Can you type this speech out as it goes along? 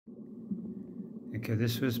Okay,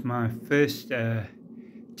 this was my first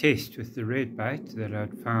test with the red bait that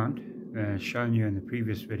I'd found, shown you in the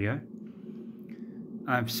previous video.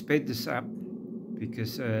 I've sped this up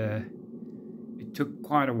because it took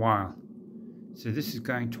quite a while. So this is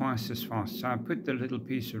going twice as fast. So I put the little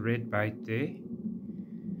piece of red bait there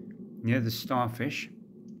near the starfish,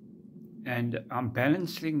 and I'm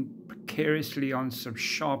balancing precariously on some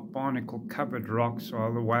sharp barnacle covered rocks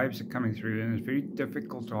while the waves are coming through, and it's very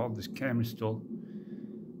difficult to hold this camera still,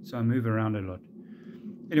 so I move around a lot.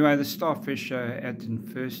 Anyway, the starfish at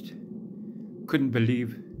first couldn't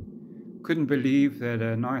believe that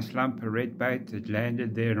a nice lump of red bait had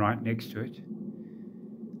landed there right next to it.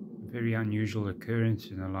 A very unusual occurrence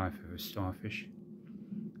in the life of a starfish.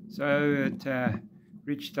 So it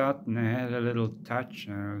reached out and I had a little touch.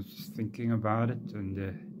 I was thinking about it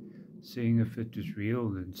and seeing if it was real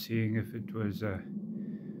and seeing if it was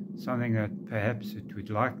something that perhaps it would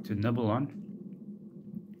like to nibble on.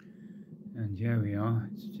 And here we are,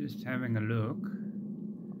 it's just having a look.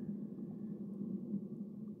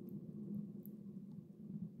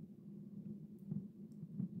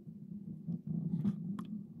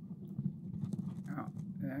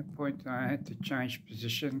 At that point I had to change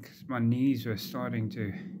position because my knees were starting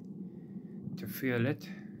to feel it.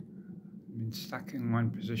 I've been stuck in one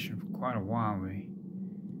position for quite a while there. You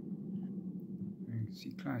can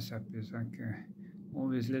see close up, there's like all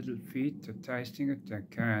these little feet are tasting it.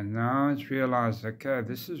 Okay, and now it's realized, okay,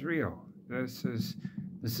 this is real. This is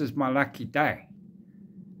my lucky day.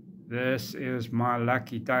 This is my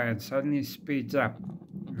lucky day. And suddenly speeds up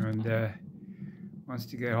and wants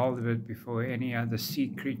to get hold of it before any other sea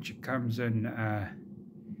creature comes and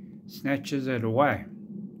snatches it away.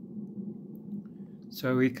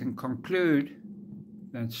 So we can conclude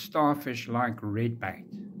that starfish like red bait.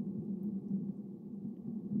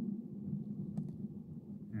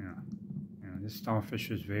 The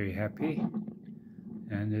starfish was very happy,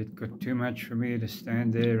 and it got too much for me to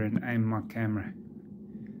stand there and aim my camera.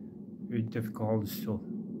 Very difficult to hold still.